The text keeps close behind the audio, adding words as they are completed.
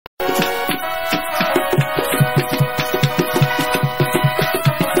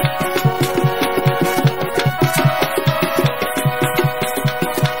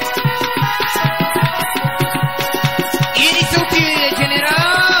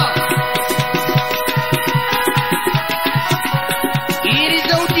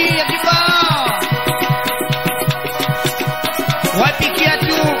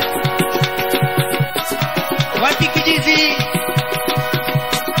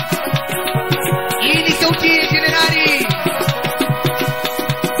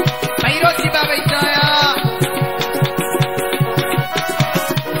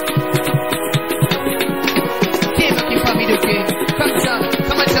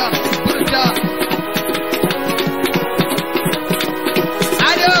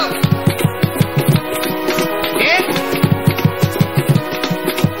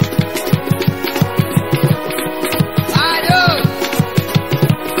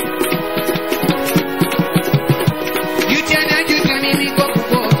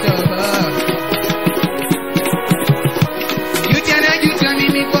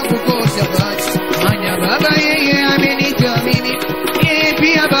Yeye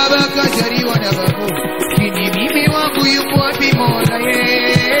pia baba kajaliwa na babu, kini mimi wangu yuko wapi Mola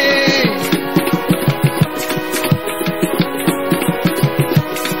yeye?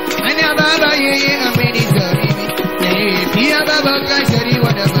 Ana baba yeye amenizaa mimi, na yeye pia baba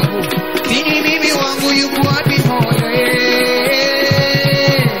kajaliwa na babu, kini mimi wangu yuko wapi Mola yeye?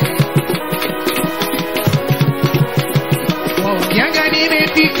 Waganga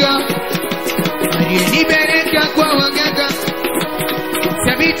nimefika, aliyenipeleka kwa waganga,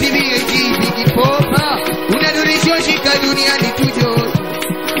 sabiti miezi kipopa, unadurishoshika duniani tujo.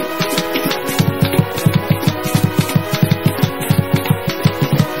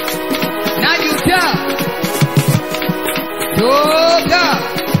 Najuta, toka,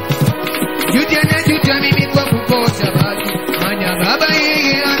 juta najuta mimi kwa kukosa basi, mana baba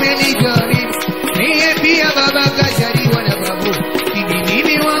yeye amenijali, niye pia baba kajaliwa na babu, kini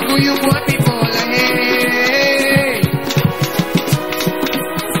mimi wangu yuko wapi Mola yeye?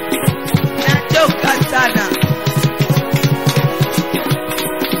 Nachoka sana.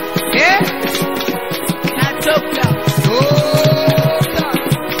 Nachoka.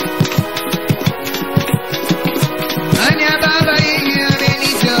 Anya baba yeye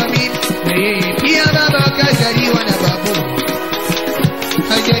amenijali, na yeye pia baba kajaliwa na babu,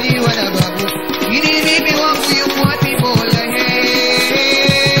 kajaliwa na babu, kini mimi wangu yuko wapi Mola yeye?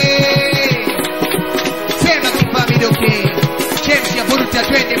 Sema kipamidoke, chemsha buruta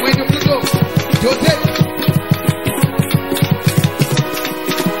twende mwendo kuto yote.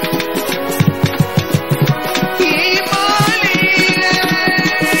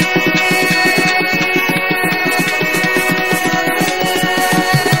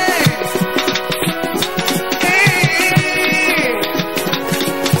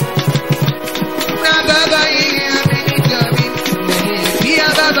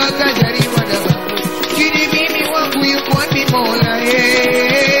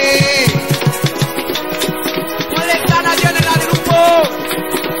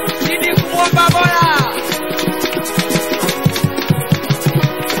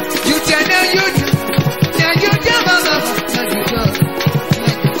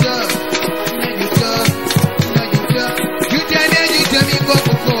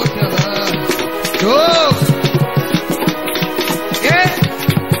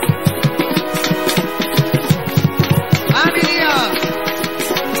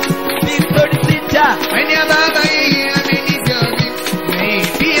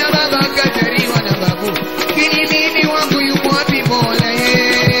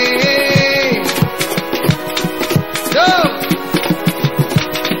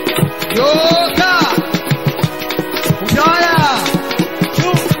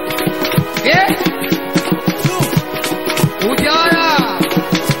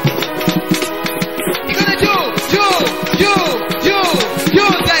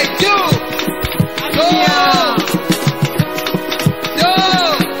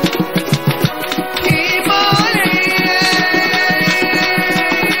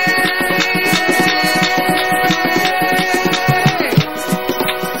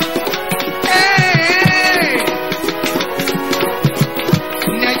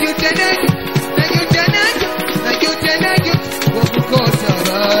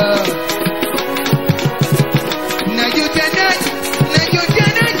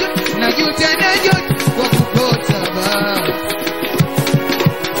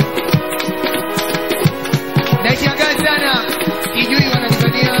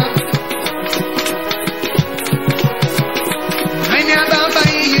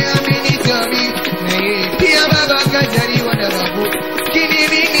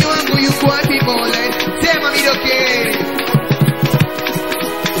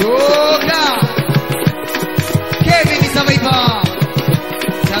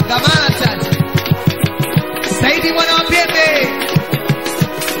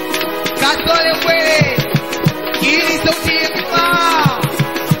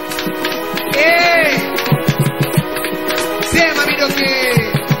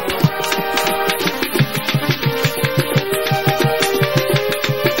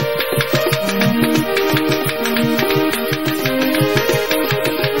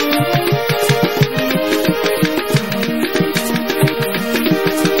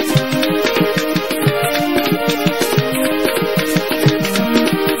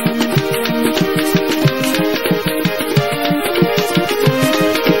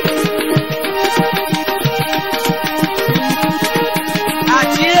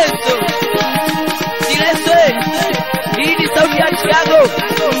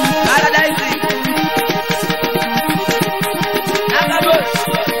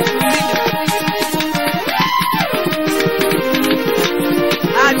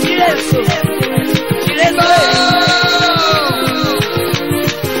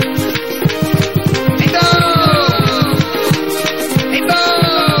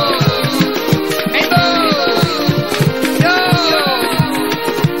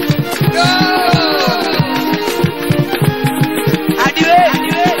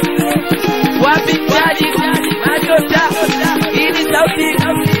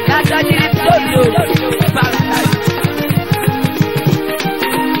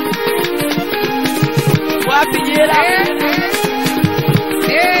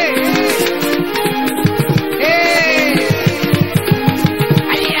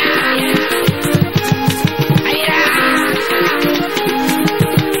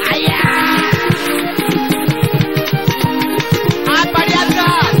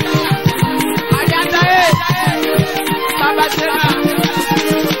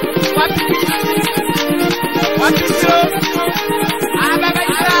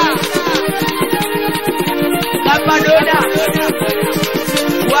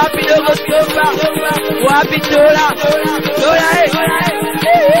 Wapi dola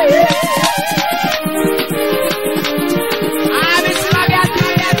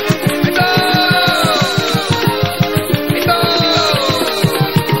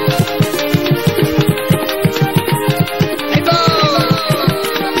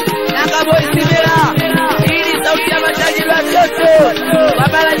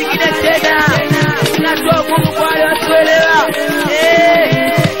Babala nyingine tena tunatoa nguvu kwa wale wasioelewa.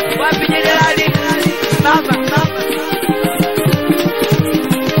 Wapi jenerali mama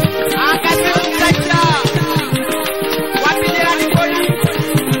akateukacha wapi jenerali kodi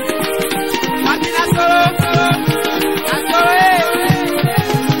wapi nasoro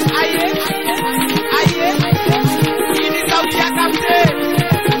aye ini sauti ya kapte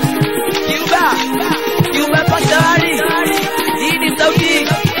Juma pasawari ini sauti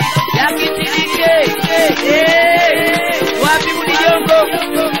ya kitinike wapi Mudiongo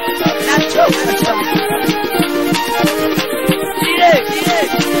nachoka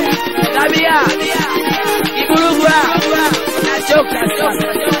tabia Iburugwa nachoka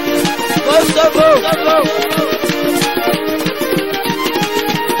Kosovo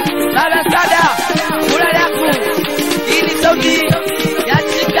Baba Sada Ulalaku ini sauti ya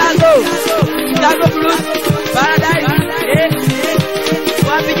Chicago Blues Paradise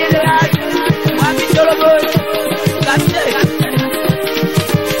wapi jenerali wapi Toroboy Kapte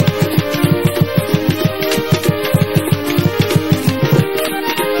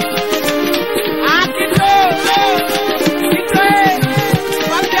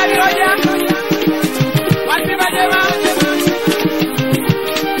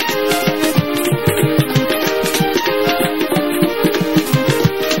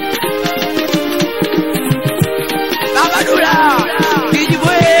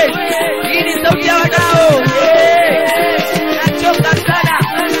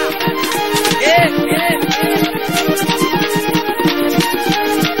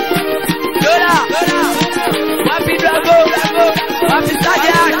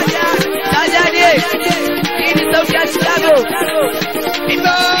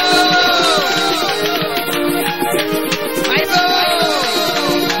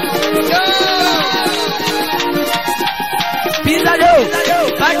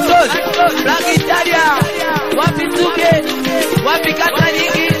Lagi Italia, wapi Tuke, wapi kata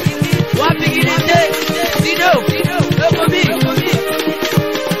nyingi, wapi Gilite, Sino, Lokobi.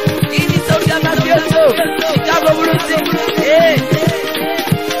 Ini sauti mafioso, Chicago Blues.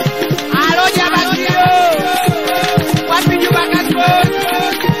 Aloja Basio, wapi Juma Mpogo,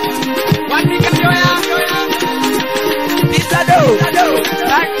 wapi Kajoya, Pisado,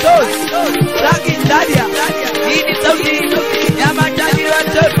 Santos, Lagi Italia. Ini sauti ya matajiri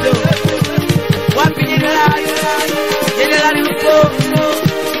watoto. Wapi jenerali uko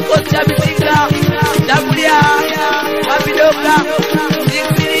kocha Bisinga Jagulia wapi Doka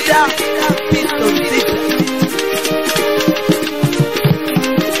Ziksilida Piston Sita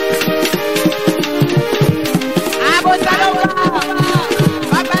Abo Salonga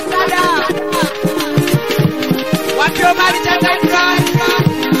Papa Sada wapi Omari Changaika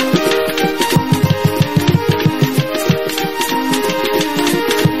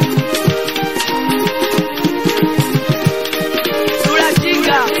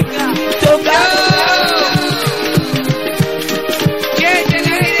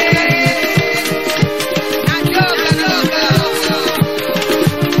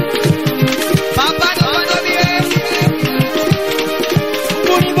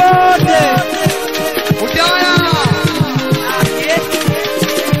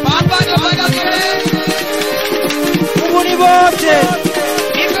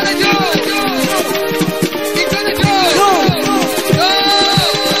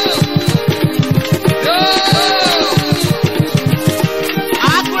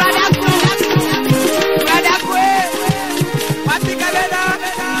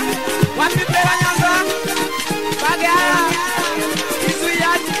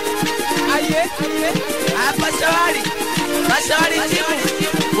Masawari timu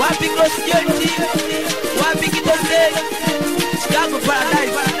wapi Cross Joint wapi Kitose Chicago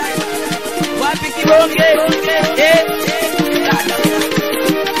Paradise wapi Bonge,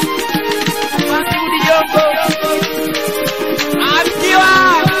 wapi Udiyongo, Kiwa,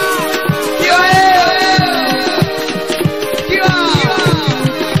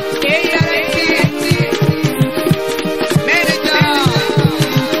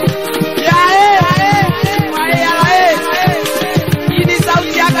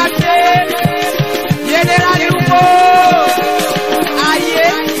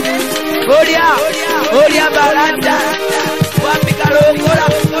 Oria Baranda, wapi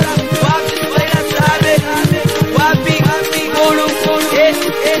Kalongola.